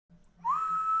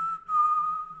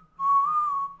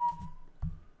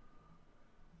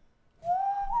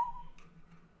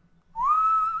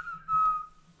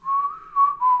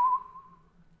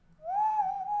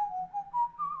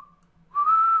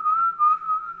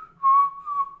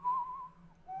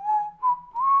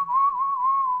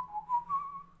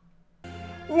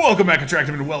Welcome back,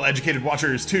 attractive and well-educated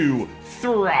watchers, to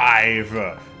Thrive,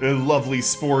 a lovely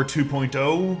Spore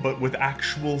 2.0, but with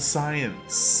actual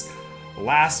science.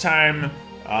 Last time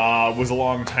was a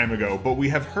long time ago, but we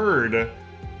have heard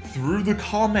through the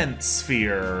comment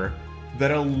sphere that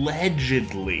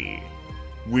allegedly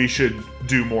we should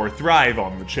do more Thrive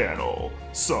on the channel.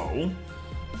 So,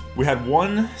 we had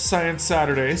one Science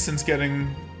Saturday since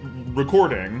getting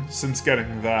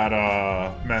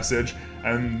that message,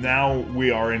 and now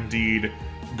we are indeed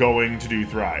going to do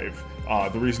Thrive.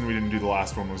 The reason we didn't do the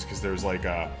last one was because there's like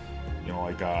a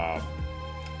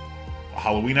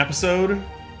Halloween episode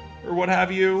or what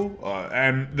have you,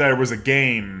 and there was a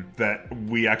game that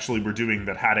we actually were doing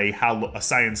that had a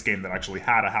science game that actually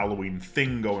had a Halloween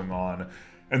thing going on,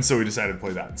 and so we decided to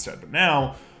play that instead. But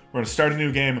now we're going to start a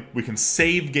new game. We can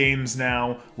save games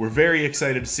now. We're very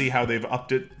excited to see how they've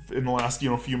upped it in the last,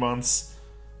 few months.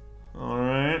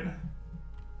 Alright.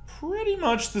 Pretty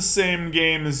much the same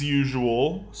game as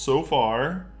usual so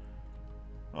far.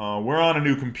 We're on a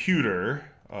new computer,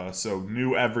 so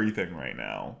new everything right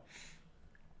now.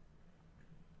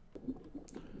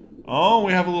 Oh,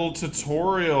 we have a little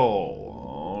tutorial.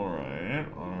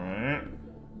 Alright.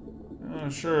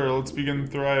 Sure, let's begin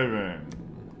thriving.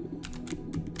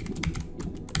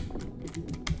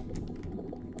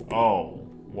 Oh,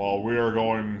 well, we are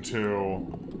going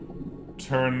to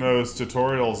turn those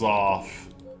tutorials off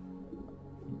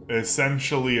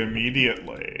essentially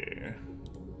immediately.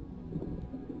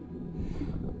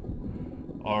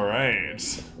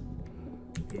 Alright.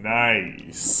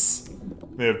 Nice.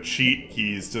 They have cheat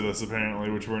keys to this, apparently,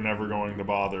 which we're never going to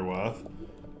bother with.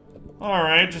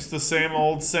 Alright, just the same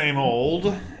old, same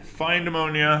old. Find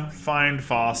ammonia, find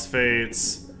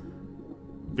phosphates,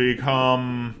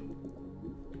 become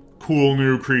cool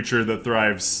new creature that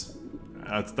thrives.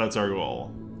 That's our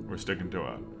goal. We're sticking to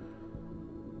it.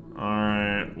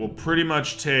 Alright, we'll pretty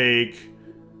much take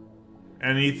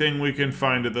anything we can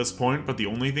find at this point, but the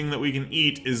only thing that we can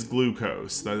eat is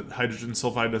glucose. That hydrogen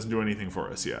sulfide doesn't do anything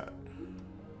for us yet.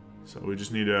 So we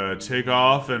just need to take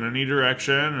off in any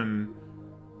direction and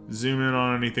zoom in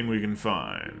on anything we can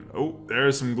find. Oh,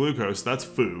 there's some glucose. That's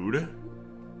food.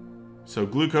 So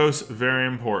glucose, very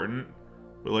important.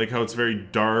 We like how it's very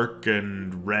dark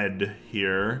and red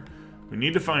here. We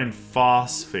need to find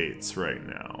phosphates right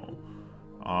now.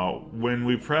 When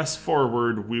we press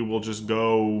forward, we will just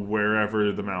go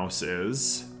wherever the mouse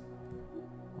is.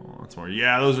 Oh, that's more.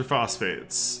 Yeah, those are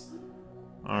phosphates.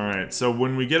 Alright, so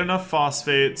when we get enough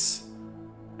phosphates,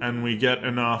 and we get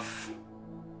enough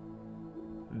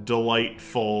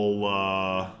delightful,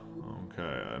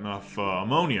 enough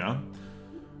ammonia,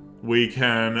 we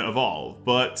can evolve.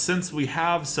 But since we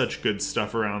have such good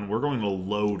stuff around, we're going to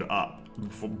load up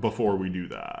before we do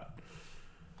that.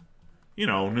 In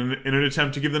an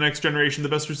attempt to give the next generation the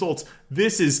best results.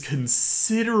 This is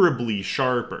considerably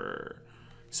sharper.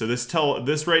 So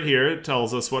this right here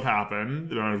tells us what happened.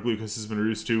 The amount of glucose has been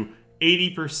reduced to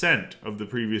 80% of the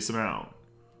previous amount.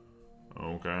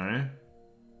 Okay.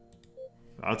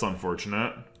 That's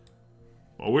unfortunate.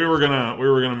 Well, we were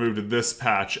gonna move to this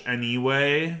patch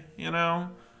anyway,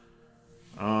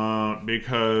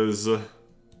 because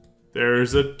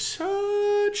there's a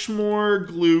touch more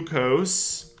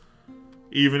glucose,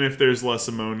 even if there's less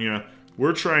ammonia.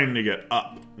 We're trying to get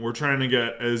up. We're trying to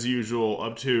get, as usual,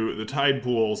 up to the tide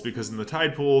pools, because in the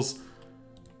tide pools,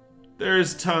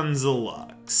 there's tons of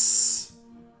lux.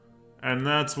 And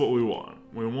that's what we want.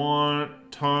 We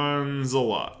want tons of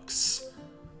lux.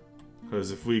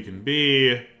 Because if we can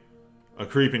be a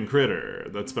creeping critter,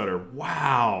 that's better.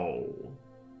 Wow!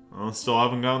 Well, still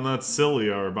haven't gotten that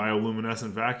cilia or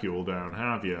bioluminescent vacuole down,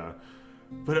 have ya?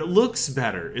 But it looks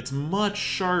better. It's much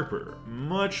sharper.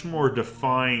 Much more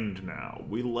defined now.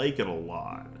 We like it a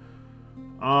lot.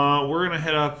 We're gonna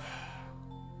hit up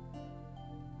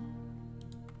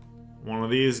one of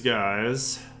these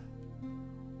guys.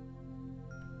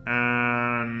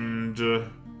 And...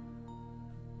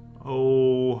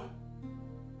 oh...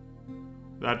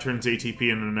 that turns ATP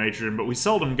into nitrogen, but we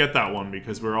seldom get that one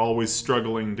because we're always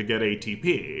struggling to get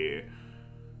ATP.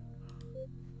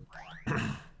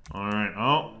 Alright,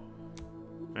 oh.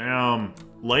 Damn.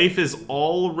 Life is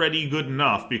already good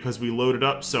enough because we loaded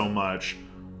up so much.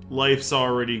 Life's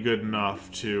already good enough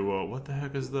to... what the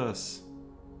heck is this?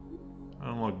 I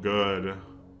don't look good.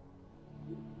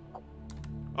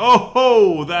 Oh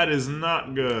ho! That is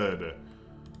not good.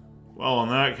 Well, in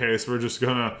that case, we're just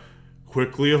gonna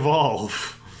quickly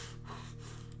evolve.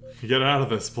 Get out of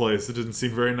this place. It didn't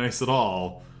seem very nice at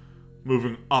all.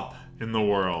 Moving up in the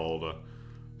world.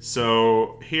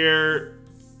 So, here,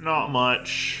 not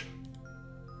much.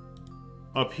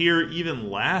 Up here, even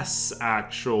less,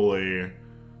 actually.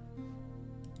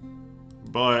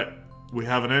 But we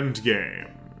have an end game,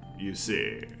 you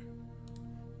see.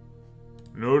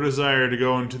 No desire to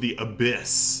go into the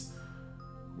abyss.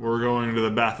 We're going to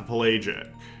the Bathypelagic.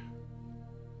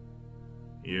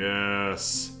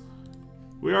 Yes.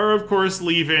 We are, of course,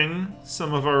 leaving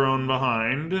some of our own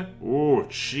behind. Oh,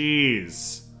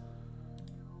 jeez.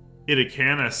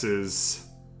 Itacanus is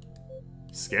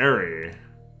scary.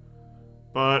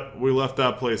 But we left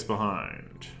that place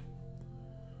behind.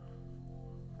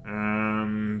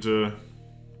 And we're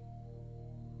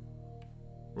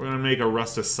going to make a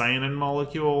rustocyanin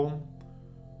molecule.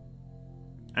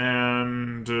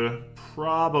 And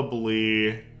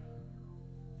probably...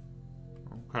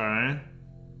 Okay.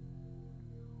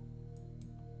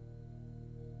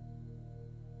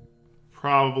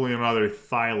 Probably another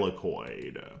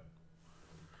thylakoid.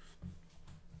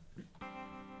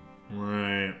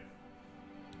 Right.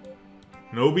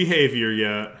 No behavior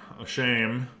yet. A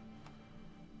shame.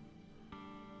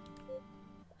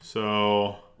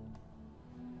 So...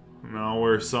 now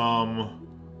we're some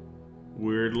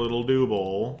weird little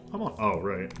dooble. Come on. Oh,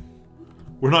 right.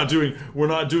 We're not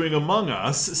doing Among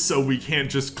Us, so we can't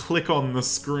just click on the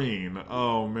screen.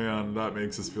 Oh man, that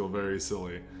makes us feel very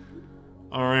silly.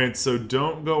 Alright, so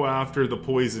don't go after the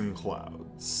poison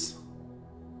clouds.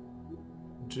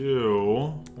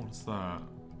 What's that?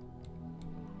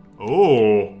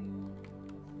 Oh!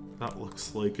 That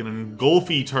looks like an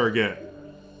engulfy target.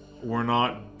 We're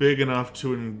not big enough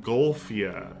to engulf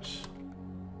yet.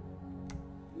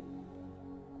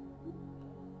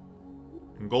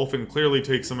 Engulfing clearly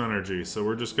takes some energy, so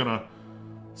we're just gonna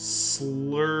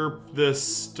slurp this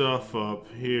stuff up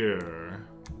here.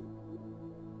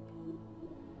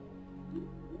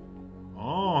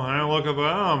 Oh, hey, look at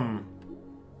them.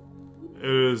 It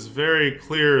is very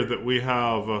clear that we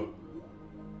have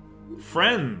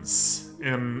friends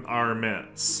in our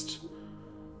midst.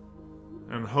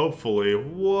 And hopefully,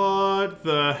 what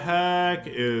the heck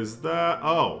is that?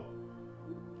 Oh.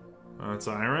 That's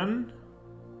iron?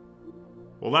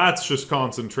 Well, that's just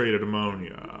concentrated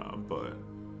ammonia, but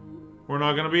we're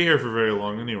not going to be here for very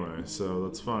long anyway, so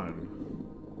that's fine.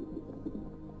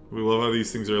 We love how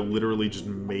these things are literally just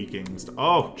making stuff.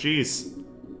 Oh, jeez.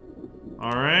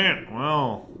 Alright,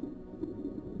 well.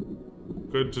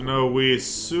 Good to know we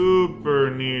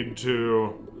super need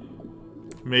to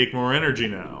make more energy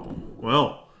now.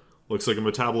 Well, looks like a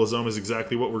metabolism is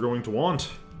exactly what we're going to want.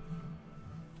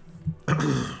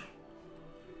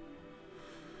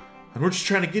 And we're just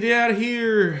trying to get out of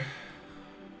here.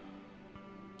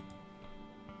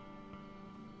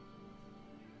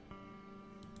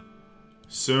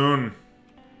 Soon.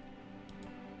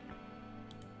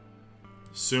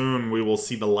 Soon we will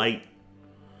see the light.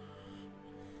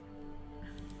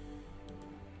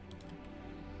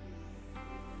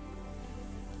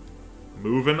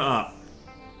 Moving up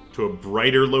to a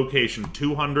brighter location,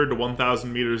 200 to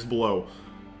 1,000 meters below.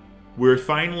 We're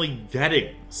finally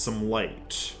getting some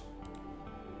light.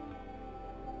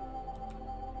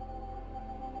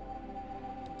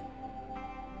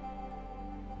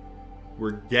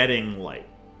 We're getting light.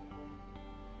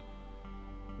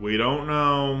 We don't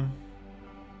know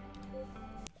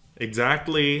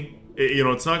exactly. You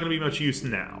know, it's not going to be much use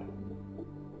now.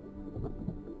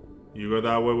 You go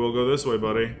that way, we'll go this way,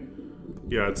 buddy.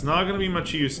 Yeah, it's not going to be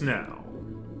much use now.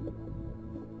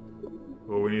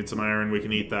 Well, we need some iron. We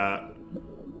can eat that.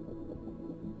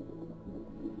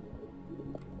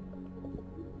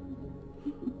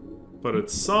 But at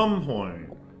some point,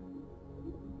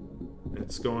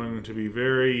 it's going to be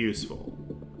very useful.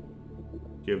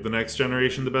 Give the next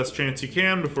generation the best chance you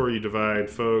can before you divide,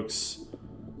 folks.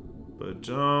 But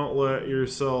don't let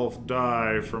yourself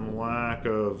die from lack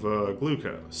of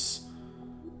glucose.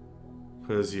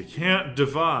 Because you can't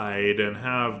divide and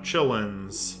have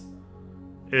chillins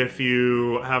if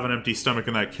you have an empty stomach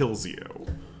and that kills you.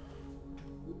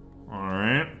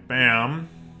 Alright, bam.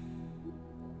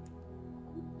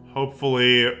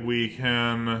 Hopefully we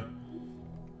can...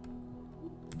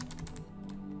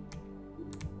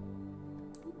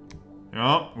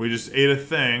 Yep, we just ate a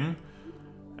thing,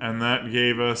 and that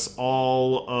gave us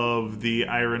all of the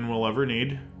iron we'll ever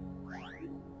need.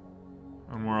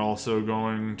 And we're also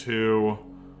going to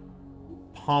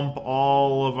pump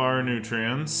all of our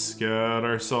nutrients, get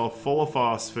ourselves full of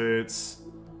phosphates,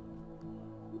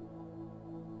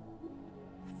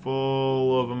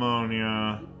 full of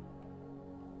ammonia,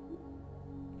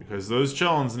 because those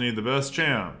chillins need the best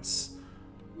chance.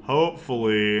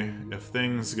 Hopefully, if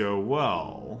things go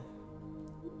well,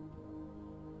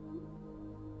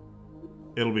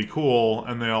 it'll be cool,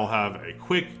 and they'll have a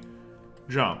quick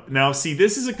jump. Now, see,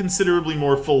 this is a considerably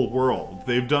more full world.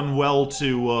 They've done well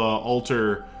to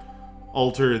alter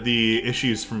the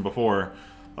issues from before.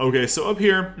 Okay, so up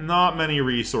here, not many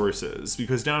resources,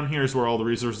 because down here is where all the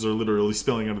resources are literally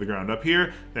spilling out of the ground. Up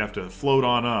here, they have to float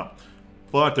on up.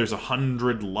 But there's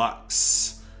 100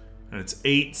 lux, and it's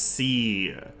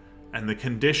 8C, and the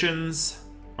conditions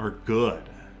are good.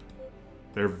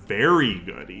 They're very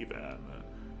good, even.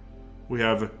 We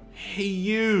have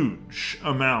huge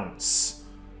amounts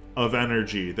of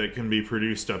energy that can be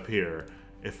produced up here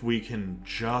if we can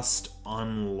just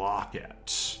unlock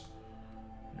it.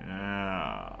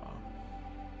 Yeah.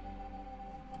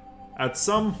 At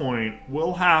some point,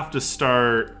 we'll have to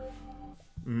start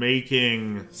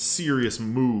making serious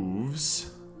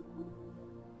moves.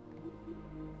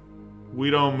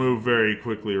 We don't move very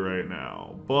quickly right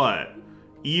now, but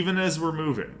even as we're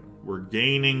moving, we're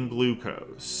gaining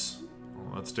glucose.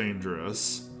 Well, that's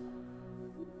dangerous.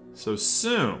 So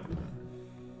soon...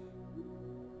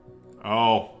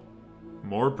 Oh,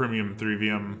 more premium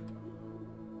 3VM.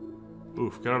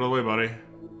 Oof, get out of the way, buddy.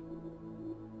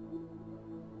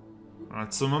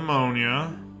 That's some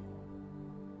ammonia.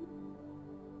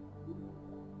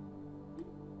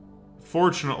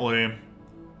 Fortunately,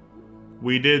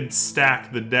 we did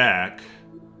stack the deck,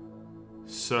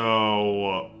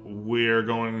 so we're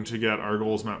going to get our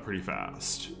goals met pretty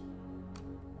fast.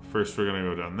 First, we're going to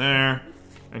go down there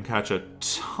and catch a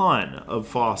ton of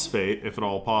phosphate, if at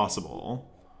all possible.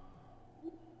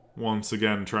 Once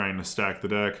again, trying to stack the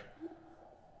deck.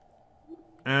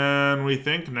 And we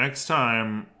think next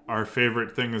time our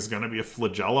favorite thing is going to be a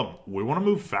flagellum. We want to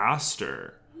move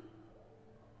faster.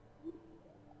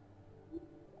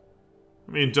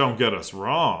 I mean, don't get us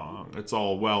wrong. It's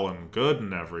all well and good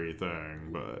and everything,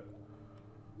 but...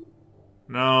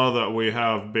 now that we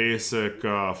have basic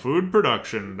food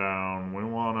production down, we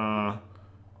want to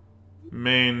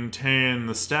maintain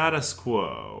the status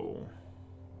quo.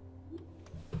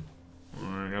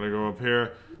 I gotta go up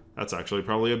here. That's actually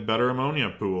probably a better ammonia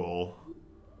pool.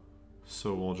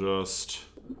 So we'll just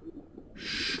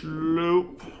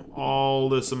sloop all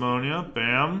this ammonia.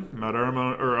 Bam. Met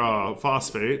our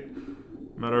phosphate.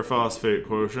 Met our phosphate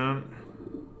quotient.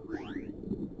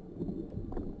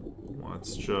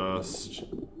 Let's just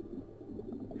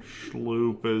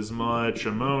sloop as much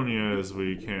ammonia as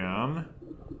we can.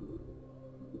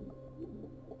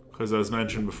 Because as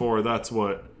mentioned before, that's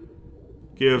what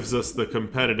gives us the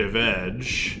competitive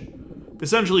edge.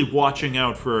 Essentially watching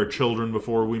out for our children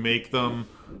before we make them,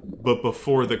 but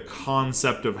before the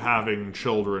concept of having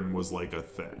children was like a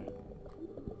thing.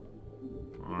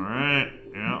 Alright,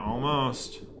 yeah,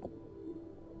 almost.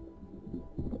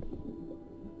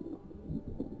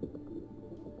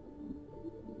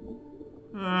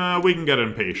 We can get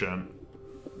impatient.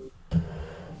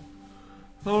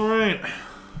 Alright.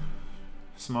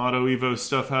 Some auto evo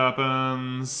stuff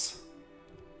happens.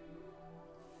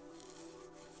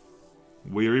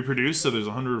 We reproduce, so there's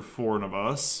 104 of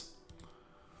us.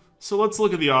 So let's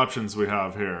look at the options we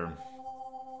have here.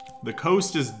 The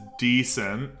coast is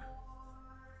decent.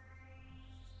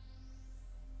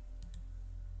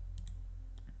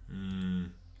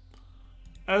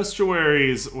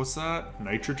 Estuaries, what's that?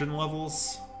 Nitrogen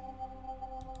levels?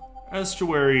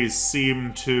 Estuaries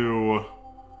seem to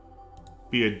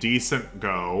be a decent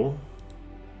go.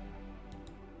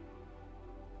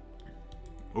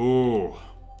 Ooh.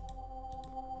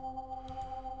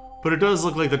 But it does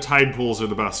look like the tide pools are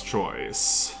the best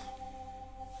choice.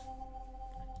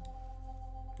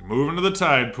 Moving to the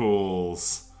tide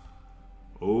pools.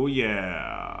 Oh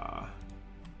yeah.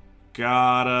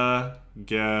 Gotta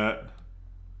get...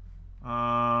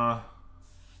 one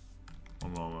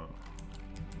moment.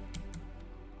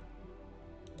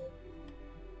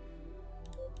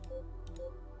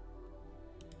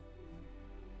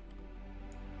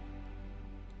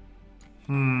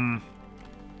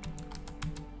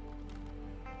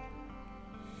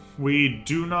 We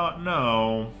do not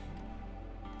know.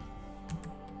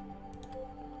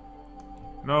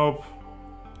 Nope.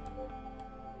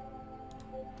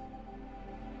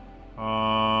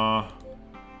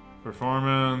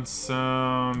 Performance,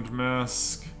 sound,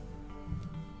 misc.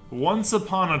 Once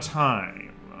upon a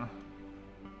time,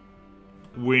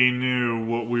 we knew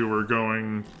what we were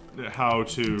going, how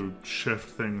to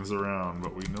shift things around,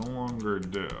 but we no longer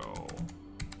do.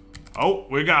 Oh,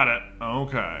 we got it.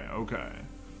 Okay, okay.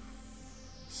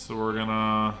 So we're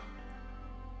gonna...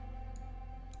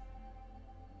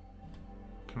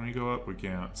 Can we go up? We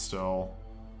can't still.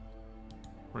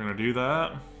 We're gonna do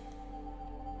that.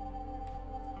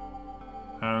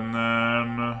 And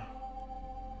then...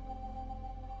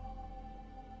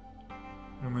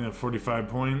 we only have 45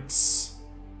 points.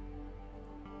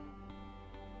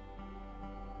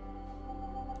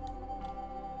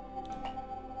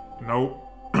 Nope.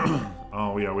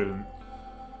 Oh, yeah, we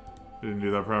didn't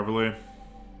do that properly.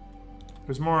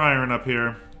 There's more iron up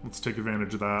here. Let's take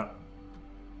advantage of that.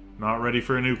 Not ready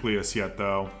for a nucleus yet,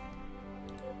 though.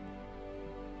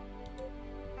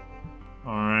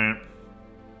 Alright.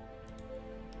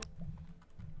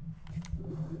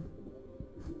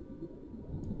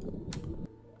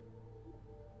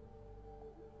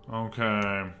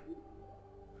 Okay.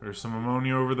 There's some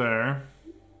ammonia over there.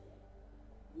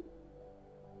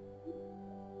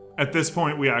 At this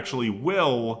point, we actually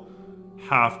will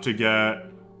have to get...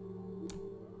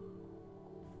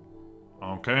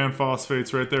 Okay, and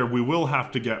phosphates right there. We will have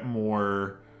to get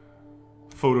more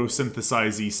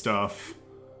photosynthesize-y stuff.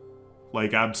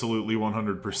 Like, absolutely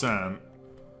 100%.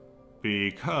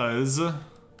 Because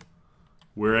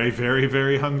we're a very,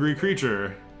 very hungry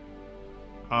creature.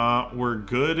 We're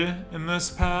good in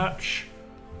this patch.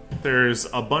 There's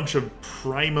a bunch of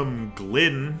primum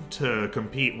glin to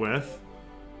compete with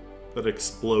that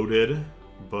exploded,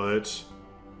 but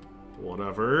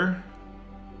whatever.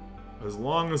 As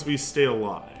long as we stay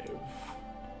alive.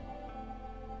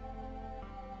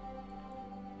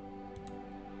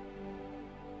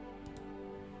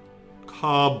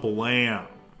 Kablam.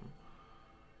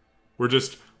 We're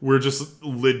just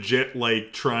legit,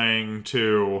 like, trying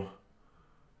to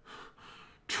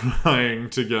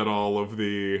get all of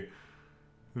the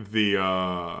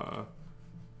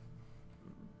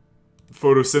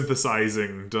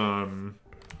photosynthesizing done.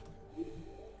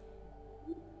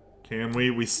 Can we?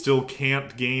 We still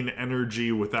can't gain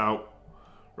energy without,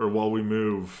 or while we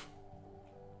move.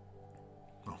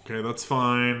 Okay, that's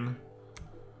fine.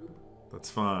 That's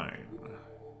fine.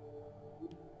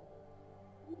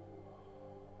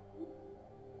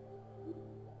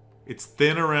 It's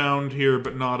thin around here,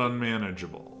 but not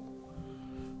unmanageable.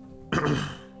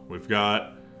 We've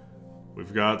got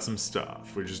some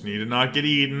stuff. We just need to not get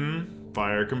eaten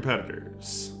by our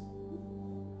competitors.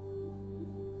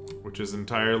 Which is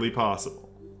entirely possible.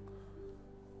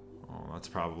 Oh, that's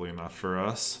probably enough for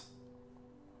us.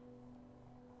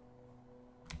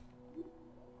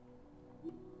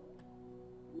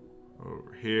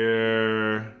 Over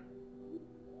here.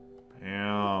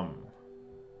 Bam.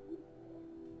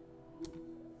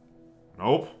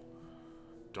 Nope.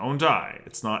 Don't die.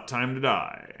 It's not time to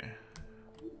die.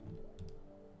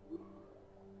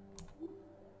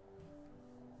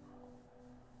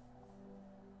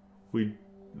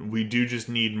 We do just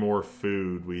need more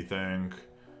food, we think.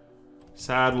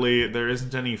 Sadly, there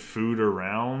isn't any food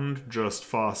around, just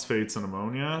phosphates and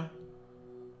ammonia.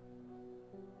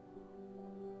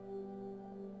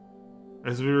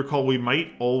 As we recall, we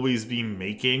might always be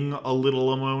making a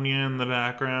little ammonia in the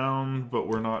background, but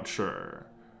we're not sure.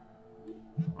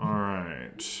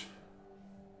 Alright.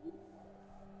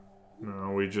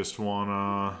 No, we just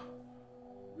wanna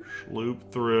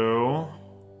sloop through.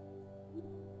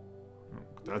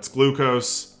 That's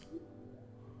glucose.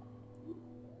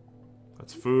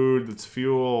 That's food, that's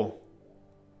fuel.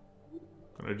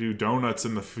 Gonna do donuts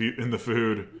in the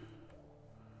food.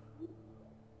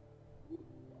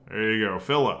 There you go,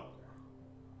 fill up.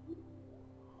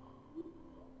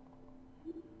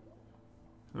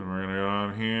 Then we're gonna go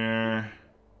on here.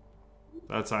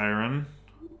 That's iron.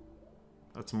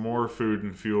 That's more food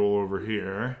and fuel over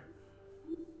here.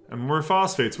 And more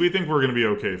phosphates. We think we're gonna be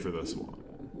okay for this one.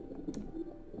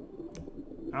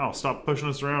 Ow, stop pushing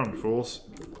us around, fools.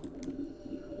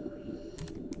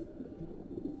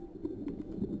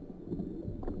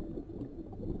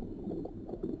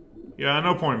 Yeah,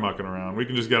 no point mucking around. We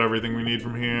can just get everything we need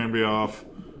from here and be off.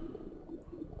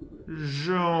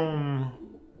 Zoom.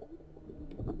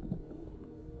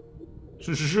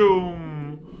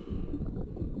 Zoom.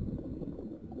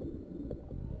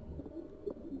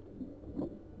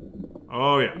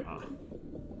 Oh, yeah.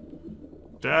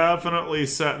 Definitely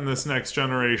setting this next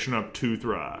generation up to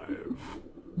thrive.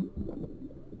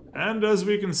 And as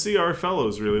we can see, our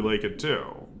fellows really like it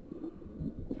too.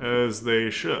 As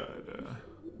they should.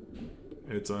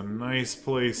 It's a nice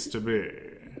place to be.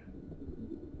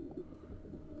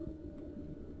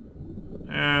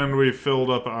 And we filled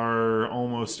up our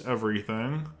almost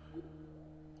everything.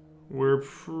 We're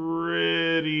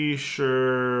pretty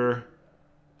sure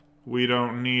we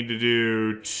don't need to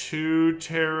do too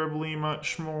terribly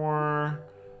much more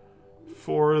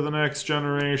for the next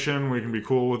generation. We can be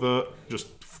cool with it. Just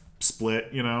split,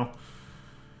 you know.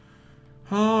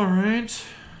 Alright.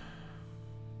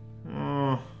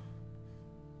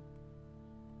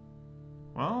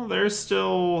 Well, they're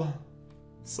still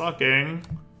sucking.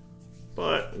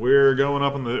 But we're going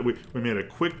up on the... We made a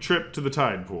quick trip to the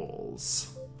tide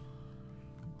pools.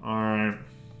 Alright.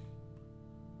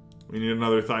 We need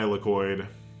another thylakoid.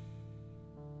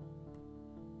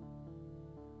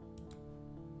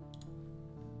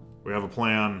 We have a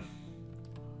plan.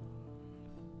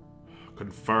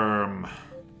 Confirm.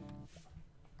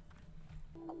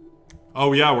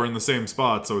 Oh yeah, we're in the same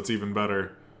spot, so it's even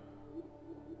better.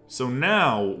 So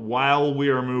now, while we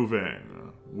are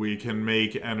moving, we can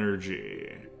make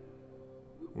energy.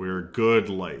 We're good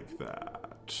like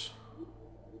that.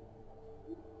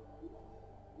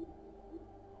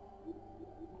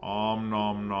 Om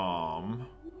nom nom.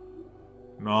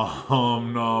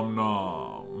 Nom nom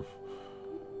nom.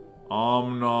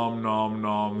 Om nom nom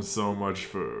nom, so much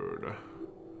food.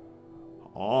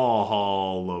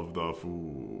 All of the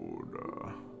food.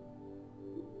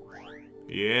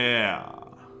 Yeah.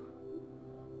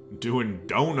 Doing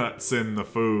donuts in the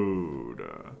food.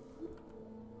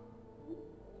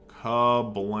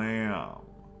 Kablam.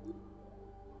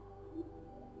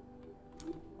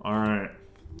 Alright.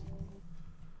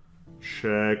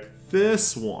 Check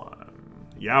this one.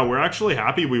 Yeah, we're actually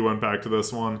happy we went back to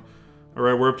this one.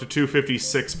 Alright, we're up to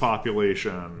 256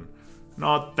 population.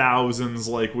 Not thousands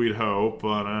like we'd hope,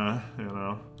 but, you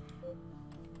know.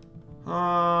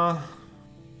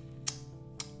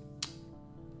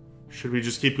 Should we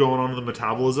just keep going on the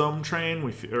metabolism train?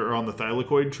 Or on the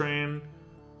thylakoid train?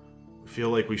 We feel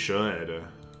like we should.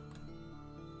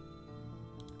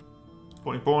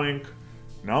 Boink boink.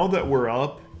 Now that we're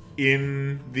up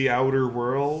in the outer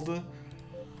world,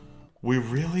 we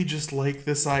really just like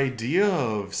this idea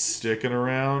of sticking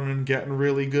around and getting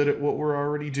really good at what we're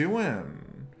already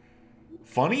doing.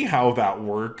 Funny how that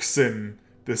works in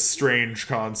this strange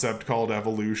concept called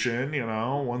evolution, you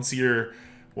know? Once you're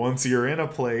in a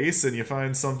place and you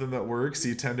find something that works,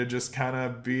 you tend to just kind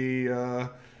of be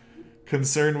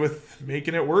concerned with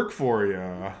making it work for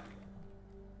you.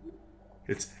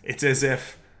 It's as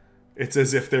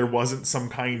if there wasn't some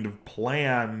kind of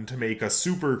plan to make a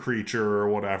super creature or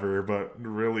whatever, but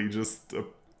really just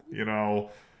you know,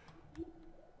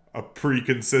 a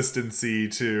pre-consistency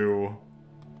to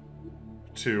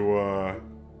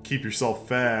keep yourself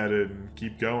fed and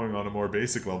keep going on a more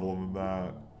basic level than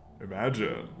that.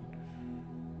 Imagine.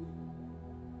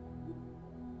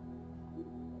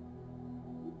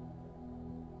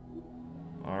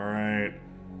 Alright.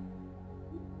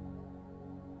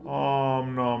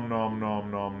 Nom nom nom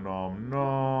nom nom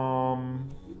nom.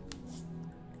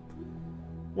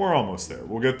 We're almost there.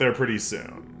 We'll get there pretty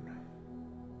soon.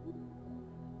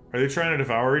 Are they trying to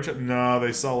devour each other? No,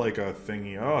 they saw like a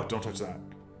thingy. Oh, don't touch that.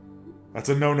 That's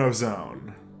a no-no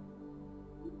zone.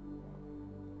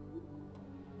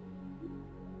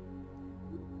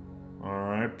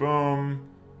 Alright, boom.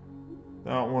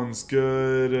 That one's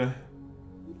good.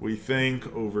 We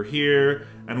think over here.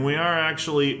 And we are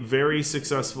actually very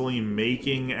successfully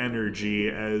making energy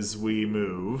as we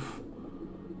move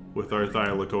with our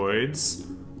thylakoids.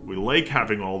 We like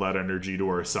having all that energy to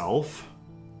ourselves.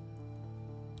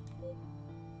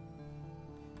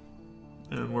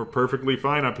 And we're perfectly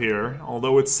fine up here.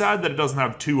 Although it's sad that it doesn't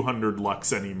have 200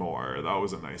 lux anymore. That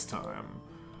was a nice time.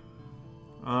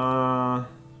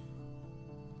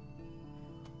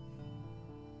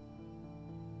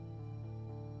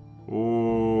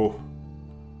 Ooh.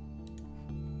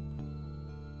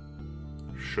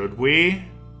 Should we?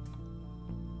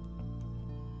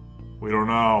 We don't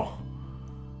know.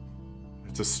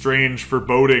 It's a strange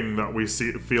foreboding that we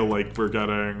feel like we're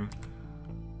getting.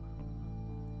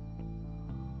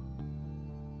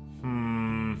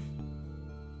 And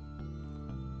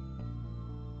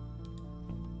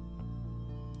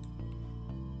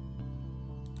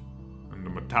the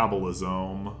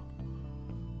metabolism.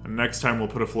 And next time we'll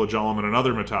put a flagellum in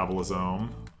another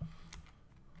metabolism.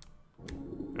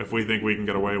 If we think we can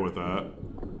get away with it.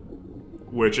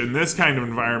 Which, in this kind of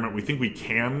environment, we think we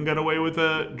can get away with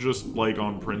it, just, like,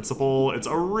 on principle. It's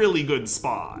a really good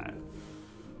spot.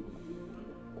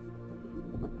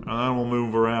 And then we'll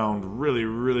move around really,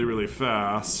 really, really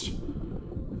fast.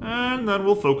 And then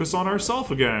we'll focus on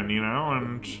ourself again, you know,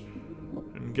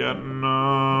 and getting,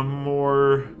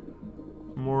 more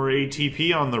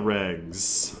ATP on the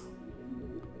regs.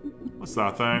 What's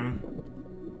that thing?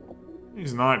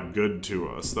 He's not good to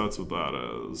us, that's what that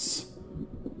is.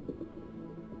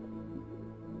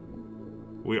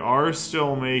 We are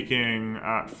still making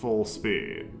at full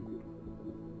speed.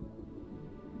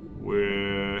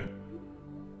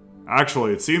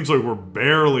 Actually, it seems like we're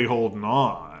barely holding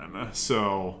on,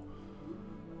 so...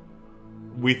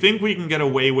 We think we can get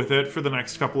away with it for the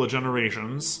next couple of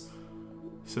generations,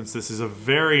 since this is a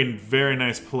very, very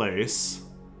nice place.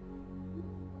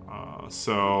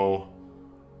 So...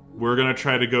 We're gonna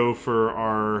try to go for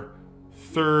our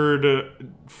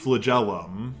third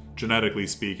flagellum, genetically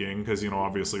speaking, because, you know,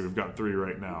 obviously we've got 3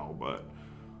 right now, but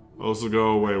those will go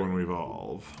away when we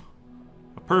evolve.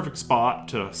 perfect spot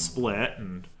to split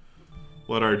and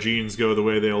let our genes go the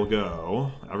way they'll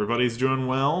go. Everybody's doing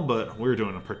well, but we're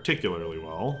doing particularly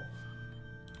well.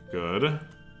 Good.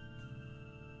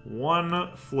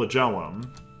 1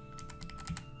 flagellum.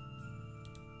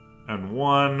 And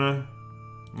 1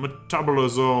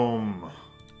 metabolism.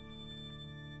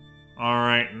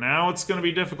 Alright, now it's going to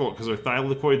be difficult because our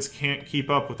thylakoids can't keep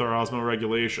up with our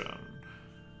osmoregulation.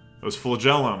 Those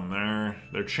flagellum,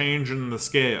 they're changing the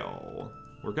scale.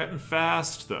 We're getting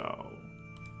fast, though.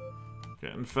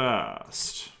 Getting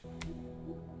fast.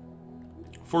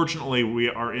 Fortunately, we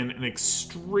are in an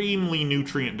extremely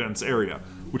nutrient-dense area,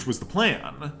 which was the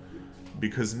plan.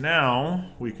 Because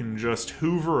now we can just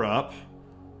hoover up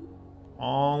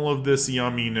all of this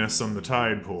yumminess on the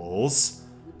tide pools.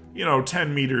 You know,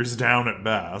 10 meters down at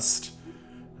best.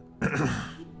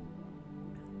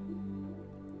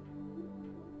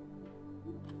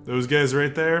 Those guys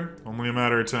right there, only a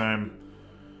matter of time.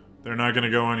 They're not gonna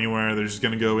go anywhere, they're just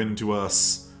gonna go into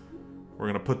us. We're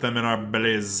gonna put them in our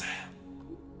bellies.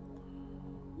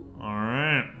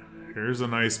 Alright, here's a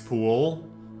nice pool.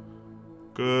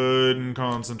 Good and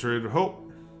concentrated.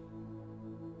 Hope.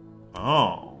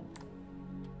 Oh.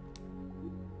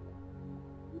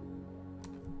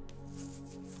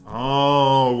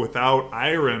 Oh, without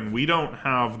iron, we don't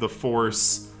have the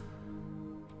force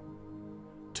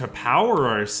to power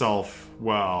ourselves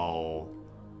well.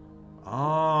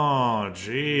 Oh,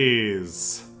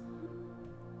 jeez.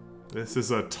 This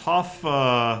is a tough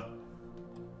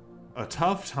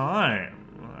time,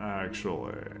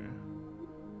 actually.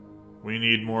 We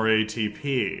need more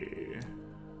ATP.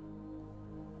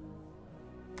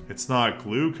 It's not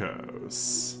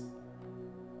glucose.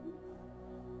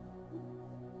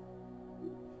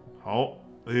 Oh,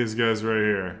 these guys right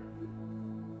here.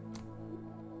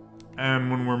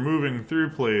 And when we're moving through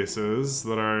places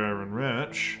that are iron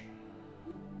rich...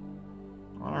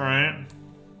 Alright.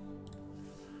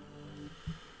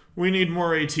 We need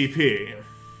more ATP.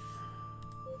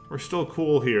 We're still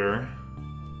cool here.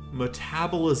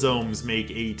 Metabolisomes make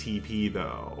ATP,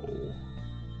 though.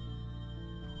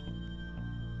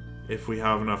 If we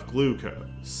have enough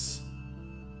glucose.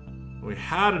 We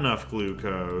had enough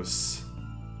glucose.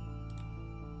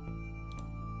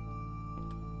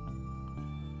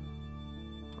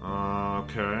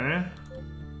 Okay.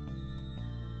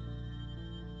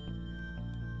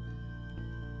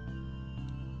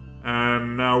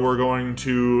 And now we're going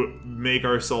to make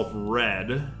ourselves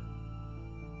red.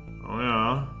 Oh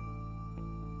yeah.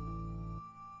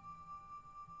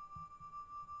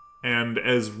 And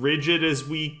as rigid as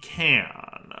we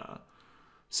can.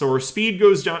 So our speed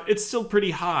goes down. It's still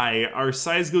pretty high. Our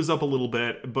size goes up a little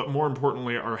bit, but more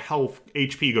importantly, our health,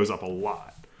 HP goes up a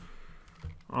lot.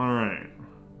 Alright.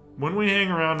 When we hang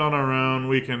around on our own,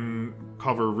 we can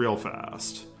cover real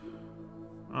fast.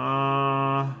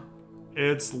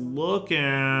 It's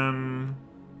looking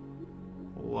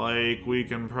like we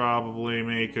can probably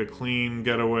make a clean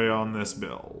getaway on this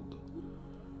build.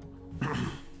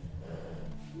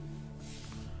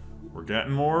 We're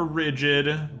getting more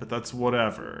rigid, but that's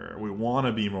whatever. We want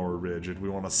to be more rigid. We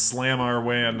want to slam our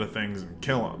way into things and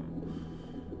kill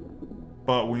them.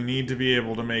 But we need to be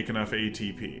able to make enough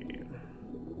ATP.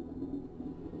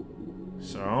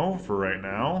 So, for right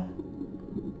now,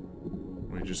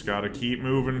 we just gotta keep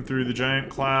moving through the giant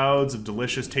clouds of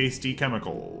delicious, tasty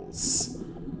chemicals.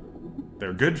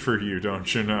 They're good for you,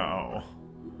 don't you know?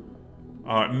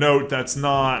 Note, that's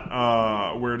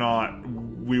not,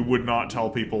 we would not tell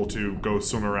people to go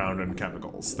swim around in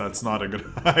chemicals. That's not a good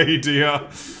idea.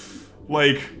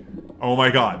 Like, oh my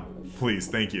god, please,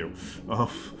 thank you.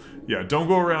 Yeah, don't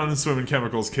go around and swim in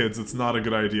chemicals, kids. It's not a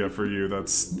good idea for you.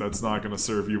 That's not gonna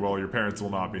serve you well. Your parents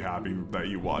will not be happy that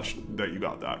you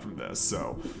got that from this.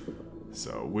 So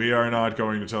we are not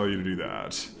going to tell you to do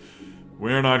that.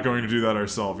 We're not going to do that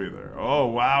ourselves either. Oh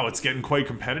wow, it's getting quite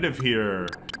competitive here.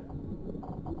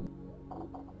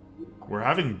 We're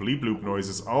having bleep bloop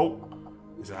noises. Oh,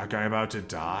 is that guy about to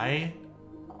die?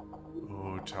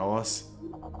 Oh, tell us.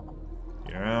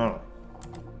 Yeah.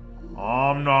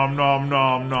 Nom nom nom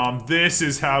nom nom. This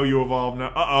is how you evolve now.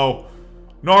 Uh-oh.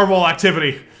 Narwhal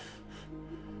activity.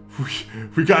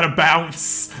 We gotta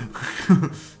bounce.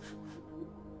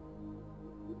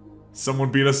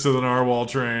 Someone beat us to the narwhal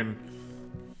train.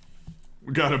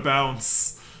 We gotta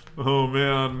bounce. Oh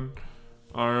man.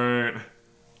 Alright.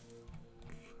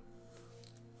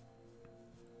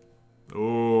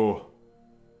 Oh.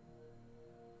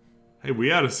 Hey, we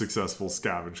had a successful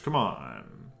scavenge. Come on.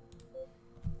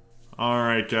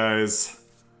 Alright, guys.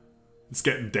 It's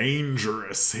getting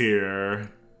dangerous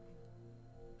here.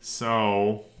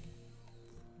 So...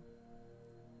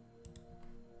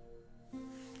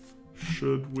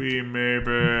 Should we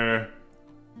maybe...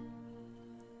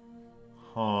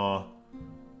 Huh.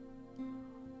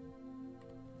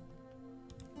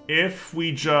 If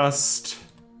we just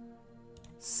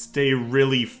stay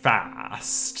really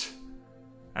fast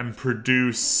and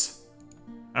produce...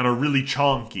 and are really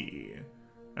chonky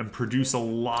and produce a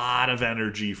lot of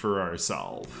energy for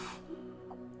ourselves,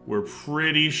 we're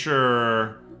pretty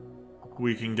sure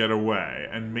we can get away.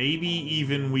 And maybe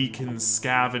even we can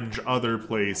scavenge other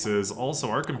places. Also,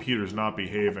 our computer's not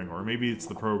behaving, or maybe it's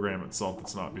the program itself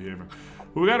that's not behaving.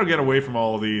 But we gotta get away from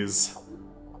all of these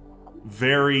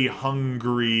very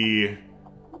hungry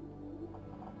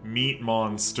meat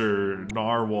monster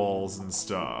narwhals and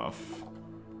stuff.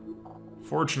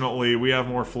 Fortunately, we have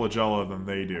more flagella than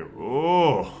they do.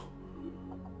 Oh!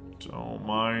 Don't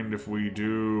mind if we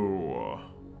do.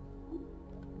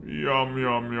 Yum,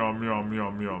 yum, yum, yum,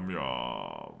 yum, yum,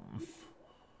 yum.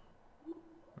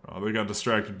 Oh, they got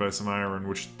distracted by some iron,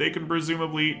 which they can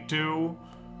presumably eat too.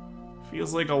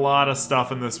 Feels like a lot of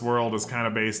stuff in this world is kind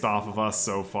of based off of us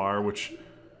so far, which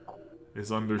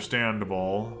is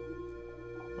understandable.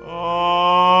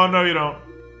 Oh, no you don't.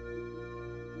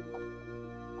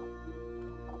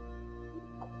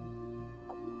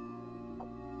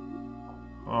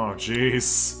 Oh,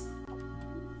 jeez.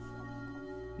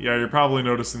 Yeah, you're probably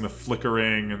noticing the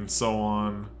flickering and so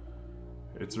on.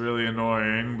 It's really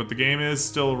annoying, but the game is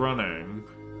still running.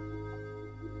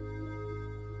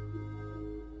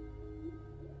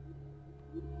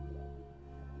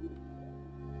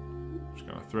 Just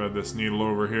gonna thread this needle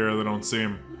over here. They don't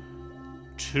seem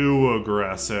too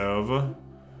aggressive.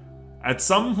 At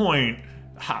some point,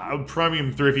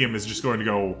 Premium Thrivium is just going to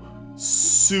go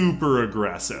super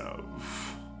aggressive.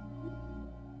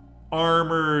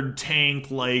 Armored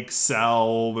tank-like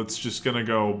cell that's just gonna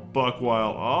go buck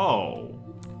wild. Oh.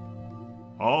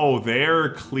 Oh,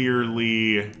 they're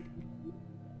clearly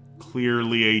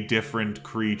a different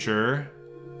creature.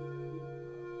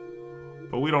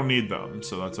 But we don't need them,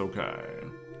 so that's okay.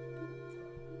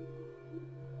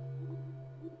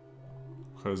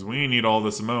 Because we need all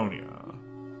this ammonia.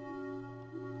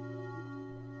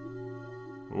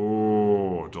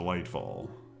 Oh, delightful.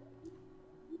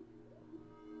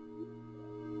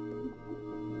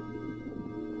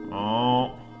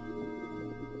 Oh.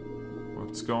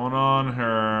 What's going on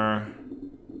here?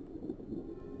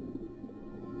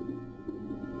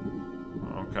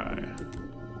 Okay.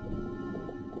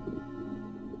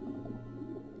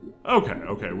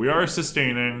 Okay, we are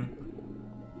sustaining.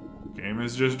 Game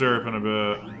is just derping a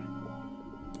bit.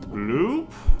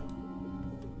 Bloop.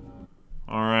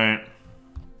 Alright.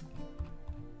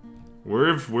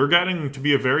 We're getting to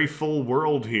be a very full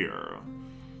world here.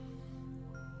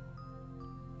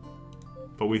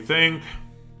 But we think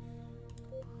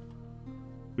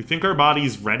our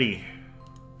body's ready.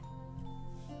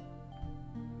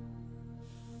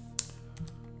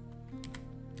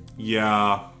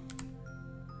 Yeah.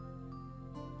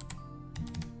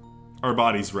 Our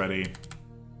body's ready.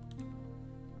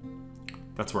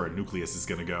 That's where our nucleus is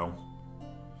gonna go.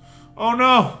 Oh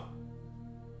no!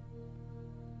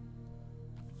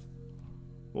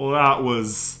 Well, that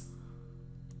was...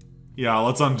 Yeah,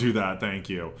 let's undo that, thank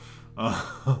you.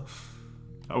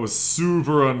 That was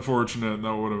super unfortunate, and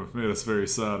that would have made us very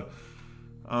sad.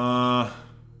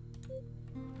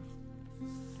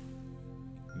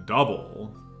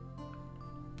 Double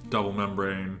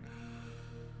membrane.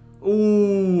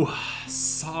 Ooh,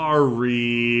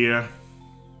 sorry.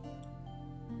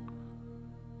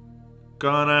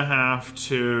 Gonna have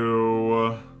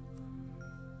to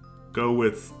go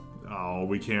with... Oh,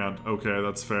 we can't. Okay,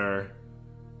 that's fair.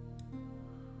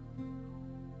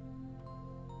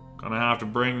 Gonna have to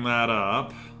bring that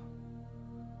up.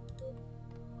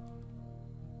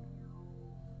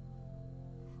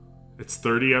 It's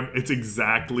 30 it's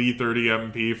exactly 30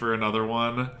 MP for another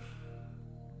one.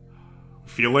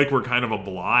 Feel like we're kind of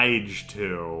obliged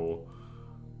to.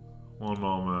 One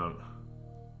moment.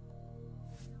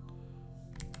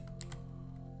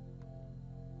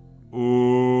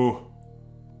 Ooh.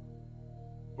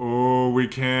 Oh, we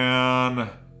can.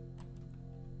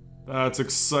 That's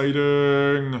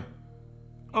exciting.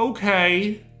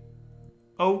 Okay.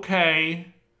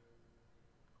 Okay.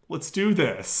 Let's do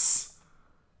this.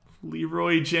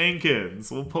 Leroy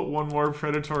Jenkins. We'll put one more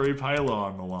predatory pilo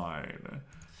on the line.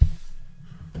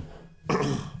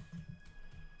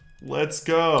 Let's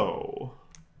go.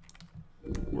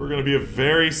 We're gonna be a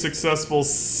very successful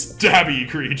stabby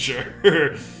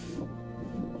creature.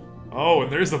 Oh,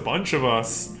 and there's a bunch of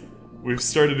us. We've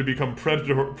started to become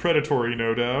predatory,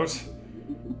 no doubt.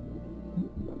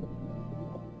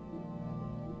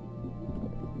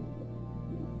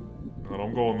 And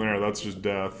I'm going there, that's just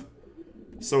death.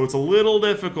 So it's a little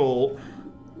difficult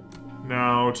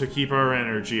now to keep our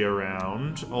energy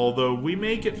around, although we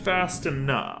make it fast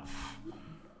enough.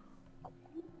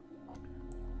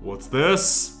 What's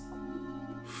this?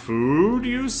 Food,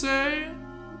 you say?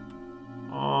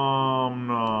 Nom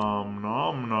nom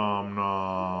nom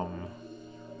nom.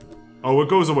 Oh, it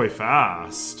goes away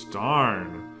fast.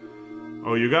 Darn.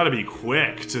 Oh, you gotta be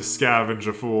quick to scavenge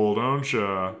a fool, don't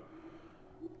ya?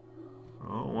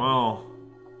 Oh, well.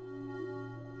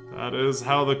 That is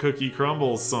how the cookie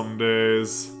crumbles some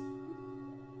days.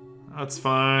 That's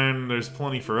fine, there's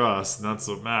plenty for us, and that's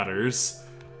what matters.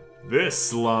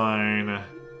 This line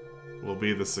will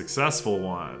be the successful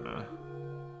one.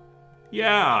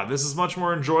 Yeah, this is much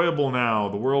more enjoyable now.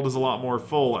 The world is a lot more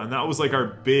full, and that was like our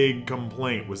big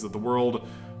complaint, was that the world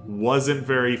wasn't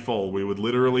very full. We would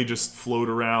literally just float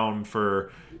around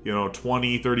for, you know,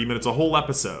 20, 30 minutes, a whole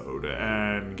episode,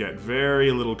 and get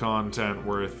very little content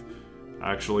worth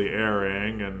actually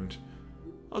airing, and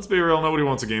let's be real, nobody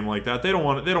wants a game like that. They don't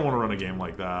want to run a game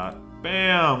like that.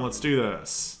 Bam, let's do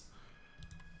this.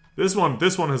 This one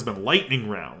has been lightning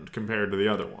round compared to the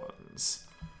other ones.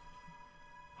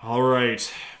 All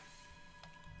right.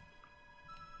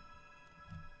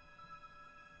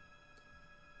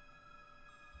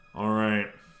 All right.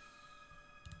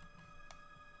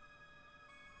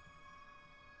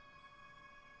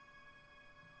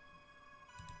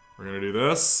 We're gonna do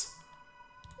this.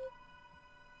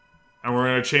 And we're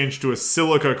gonna change to a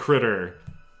silica critter.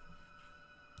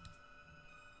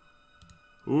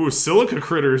 Ooh, silica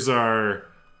critters are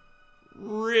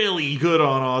really good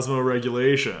on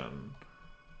osmoregulation.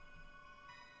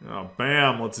 Oh,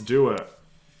 bam, let's do it.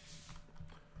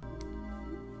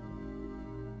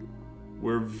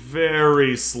 We're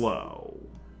very slow.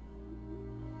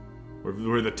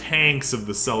 We're the tanks of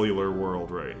the cellular world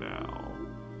right now.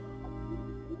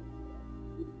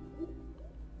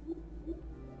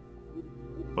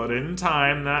 But in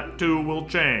time, that too will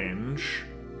change.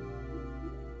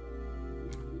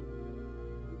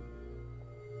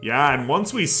 Yeah, and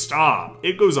once we stop,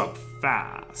 it goes up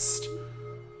fast.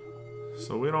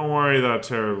 So we don't worry that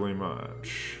terribly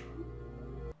much.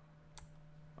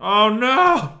 Oh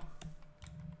no!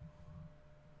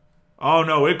 Oh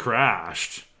no, it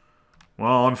crashed.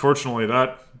 Well, unfortunately,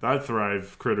 that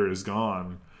Thrive critter is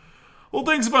gone. Well,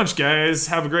 thanks a bunch, guys.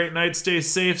 Have a great night. Stay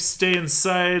safe, stay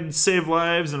inside, save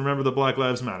lives, and remember that Black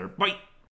Lives Matter. Bye!